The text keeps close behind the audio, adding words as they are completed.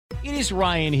is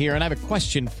Ryan here, and I have a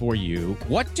question for you.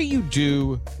 What do you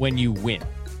do when you win?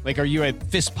 Like, are you a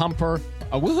fist pumper,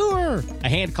 a woo-hooer, a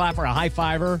hand clapper, a high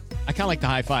fiver? I kind of like the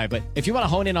high five, but if you want to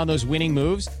hone in on those winning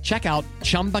moves, check out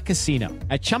Chumba Casino.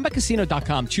 At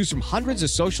ChumbaCasino.com, choose from hundreds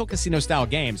of social casino-style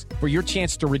games for your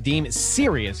chance to redeem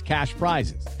serious cash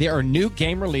prizes. There are new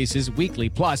game releases weekly,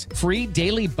 plus free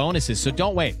daily bonuses. So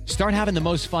don't wait. Start having the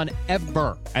most fun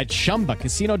ever at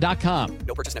ChumbaCasino.com.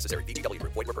 No purchase necessary. VGW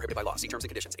Group. Void where prohibited by law. See terms and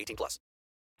conditions. 18+.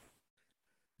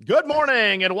 Good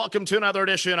morning and welcome to another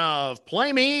edition of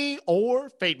Play Me or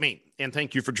Fade Me. And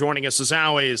thank you for joining us as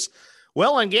always.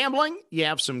 Well, in gambling, you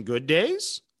have some good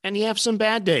days and you have some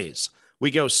bad days.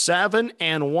 We go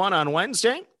 7-1 on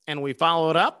Wednesday and we follow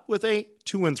it up with a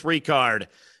 2-3 card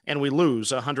and we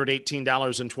lose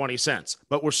 $118.20.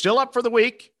 But we're still up for the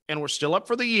week and we're still up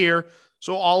for the year.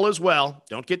 So all is well.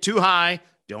 Don't get too high.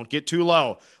 Don't get too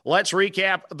low. Let's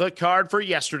recap the card for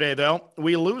yesterday, though.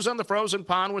 We lose on the frozen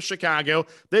pond with Chicago.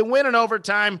 They win in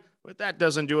overtime, but that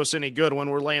doesn't do us any good when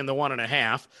we're laying the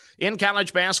 1.5. In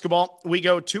college basketball, we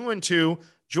go 2-2.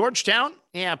 Georgetown,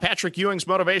 Patrick Ewing's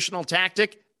motivational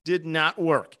tactic did not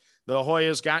work. The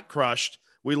Hoyas got crushed.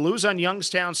 We lose on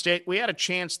Youngstown State. We had a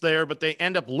chance there, but they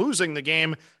end up losing the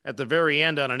game at the very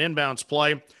end on an inbounds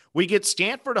play. We get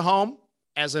Stanford home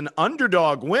as an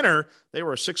underdog winner. They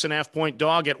were a 6.5-point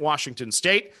dog at Washington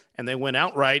State, and they win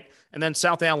outright. And then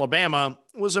South Alabama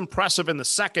was impressive in the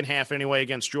second half anyway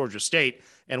against Georgia State,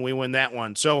 and we win that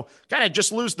one. So kind of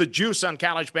just lose the juice on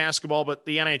college basketball, but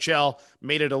the NHL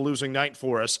made it a losing night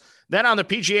for us. Then on the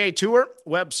PGA Tour,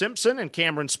 Webb Simpson and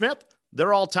Cameron Smith,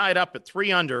 they're all tied up at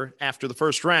 3 under after the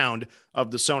first round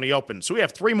of the Sony Open. So we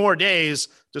have 3 more days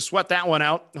to sweat that one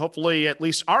out. Hopefully, at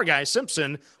least our guy,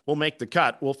 Simpson, will make the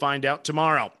cut. We'll find out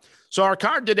tomorrow. So our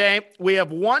card today, we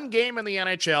have 1 game in the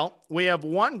NHL. We have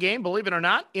 1 game, believe it or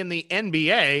not, in the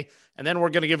NBA. And then we're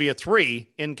going to give you 3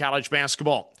 in college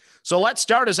basketball. So let's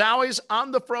start, as always,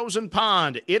 on the frozen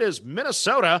pond. It is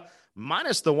Minnesota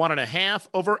minus the 1.5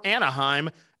 over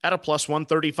Anaheim at a plus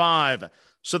 135.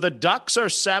 So the Ducks are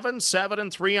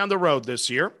 7-3 on the road this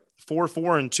year,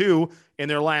 4-2 in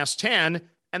their last 10,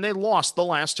 and they lost the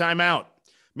last time out.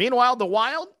 Meanwhile, the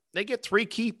Wild, they get 3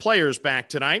 key players back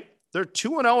tonight. They're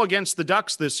 2-0 against the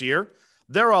Ducks this year.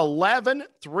 They're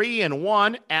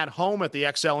 11-3-1 at home at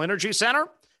the XL Energy Center,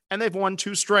 and they've won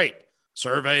 2 straight.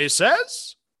 Survey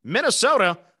says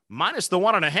Minnesota minus the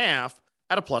 1.5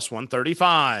 at a plus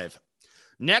 135.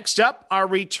 Next up, our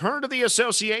return to the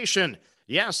association.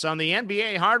 Yes, on the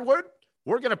NBA hardwood,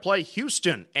 we're going to play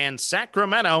Houston and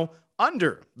Sacramento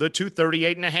under the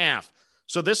 238.5.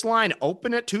 So this line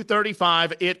opened at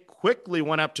 235. It quickly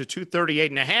went up to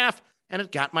 238.5, and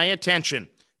it got my attention.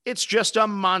 It's just a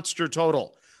monster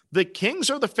total. The Kings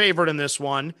are the favorite in this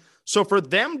one. So for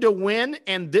them to win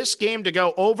and this game to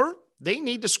go over, they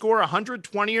need to score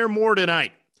 120 or more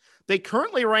tonight. They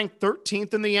currently rank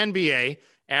 13th in the NBA,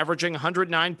 averaging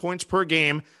 109 points per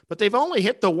game, but they've only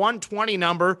hit the 120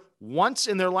 number once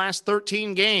in their last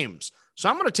 13 games. So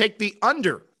I'm going to take the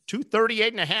under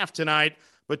 238.5 tonight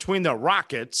between the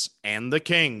Rockets and the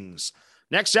Kings.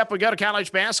 Next up, we got to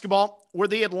college basketball, where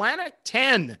the Atlantic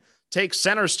 10 takes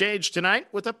center stage tonight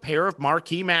with a pair of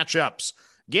marquee matchups.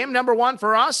 Game number 1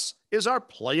 for us is our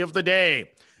play of the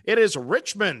day. It is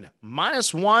Richmond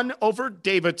 -1 over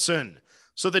Davidson.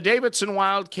 So the Davidson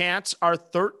Wildcats are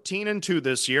 13-2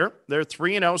 this year. They're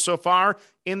 3-0 so far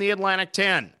in the Atlantic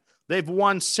 10. They've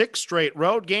won 6 straight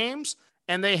road games,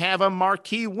 and they have a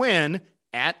marquee win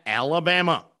at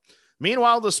Alabama.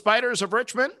 Meanwhile, the Spiders of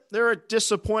Richmond, they're a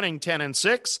disappointing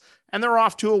 10-6, and they're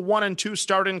off to a 1-2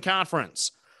 start in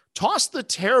conference. Toss the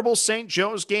terrible St.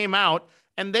 Joe's game out,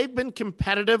 and they've been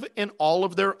competitive in all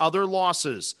of their other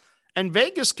losses. And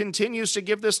Vegas continues to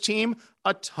give this team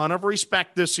a ton of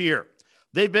respect this year.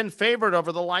 They've been favored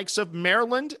over the likes of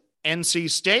Maryland, NC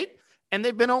State, and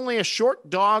they've been only a short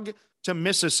dog to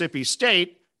Mississippi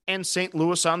State and St.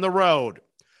 Louis on the road.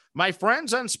 My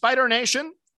friends on Spider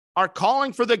Nation are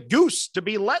calling for the Goose to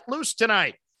be let loose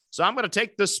tonight. So I'm going to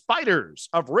take the Spiders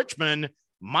of Richmond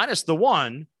minus the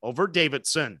 1 over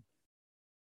Davidson.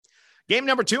 Game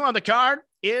number 2 on the card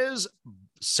is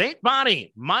St.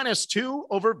 Bonnie -2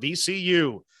 over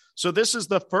VCU. So this is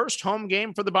the first home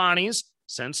game for the Bonnies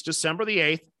since December the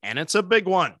 8th, and it's a big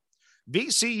one.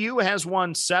 VCU has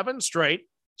won 7 straight,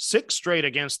 6 straight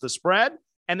against the spread,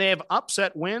 and they have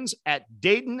upset wins at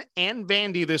Dayton and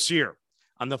Vandy this year.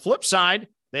 On the flip side,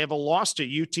 they have a loss to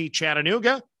UT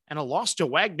Chattanooga and a loss to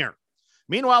Wagner.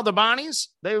 Meanwhile, the Bonnies,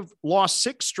 they've lost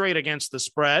 6 straight against the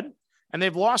spread, and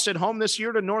they've lost at home this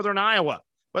year to Northern Iowa.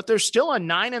 But they're still a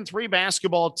 9-3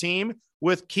 basketball team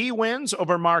with key wins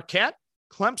over Marquette,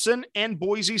 Clemson and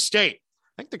Boise State.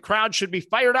 I think the crowd should be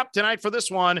fired up tonight for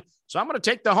this one. So I'm going to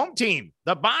take the home team,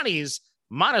 the Bonnies,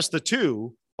 minus the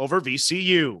 2 over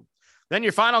VCU. Then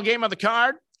your final game of the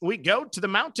card, we go to the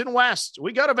Mountain West.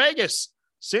 We go to Vegas,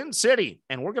 Sin City,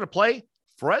 and we're going to play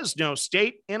Fresno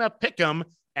State in a pick'em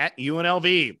at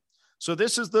UNLV. So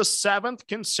this is the 7th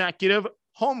consecutive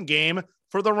home game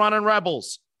for the Runnin'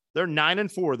 Rebels. They're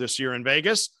 9-4 this year in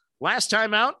Vegas. Last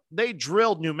time out, they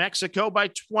drilled New Mexico by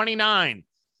 29.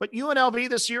 But UNLV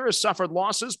this year has suffered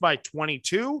losses by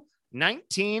 22,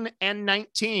 19, and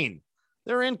 19.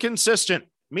 They're inconsistent.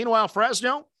 Meanwhile,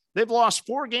 Fresno, they've lost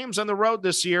 4 games on the road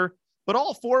this year, but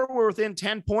all 4 were within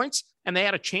 10 points, and they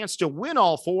had a chance to win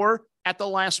all 4 at the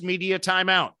last media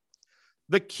timeout.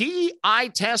 The key eye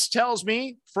test tells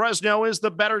me Fresno is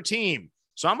the better team.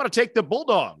 So I'm going to take the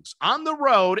Bulldogs on the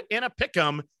road in a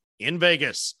pick'em in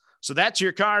Vegas. So that's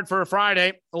your card for a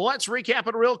Friday. Let's recap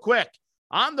it real quick.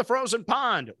 On the Frozen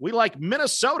Pond, we like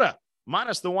Minnesota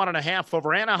minus the 1.5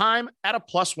 over Anaheim at a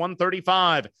plus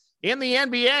 135. In the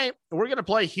NBA, we're going to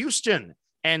play Houston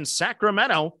and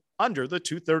Sacramento under the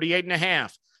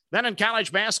 238.5. Then in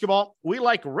college basketball, we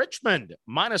like Richmond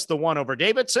minus the 1 over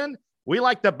Davidson. We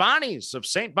like the Bonnies of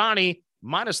St. Bonnie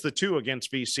minus the 2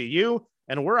 against VCU.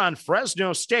 And we're on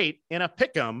Fresno State in a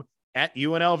pick'em at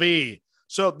UNLV.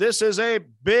 So this is a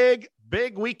big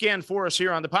weekend for us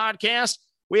here on the podcast.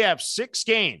 We have 6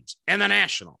 games in the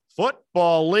National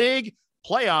Football League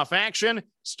playoff action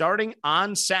starting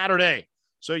on Saturday.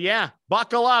 So yeah,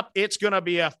 buckle up. It's going to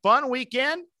be a fun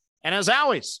weekend. And as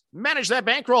always, manage that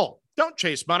bankroll. Don't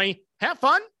chase money. Have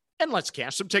fun, and let's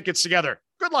cash some tickets together.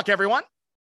 Good luck, everyone.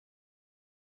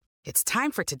 It's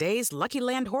time for today's Lucky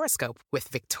Land horoscope with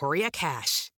Victoria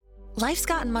Cash. Life's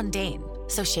gotten mundane,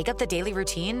 so shake up the daily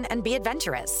routine and be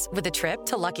adventurous with a trip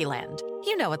to Lucky Land.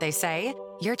 You know what they say,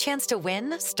 your chance to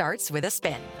win starts with a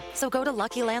spin. So go to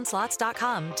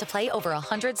LuckyLandSlots.com to play over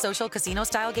 100 social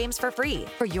casino-style games for free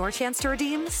for your chance to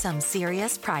redeem some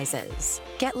serious prizes.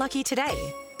 Get lucky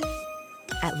today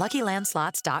at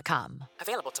LuckyLandSlots.com.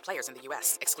 Available to players in the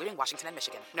U.S., excluding Washington and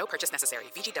Michigan. No purchase necessary.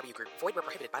 VGW Group. Void where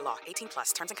prohibited by law.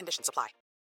 18+. Terms and conditions apply.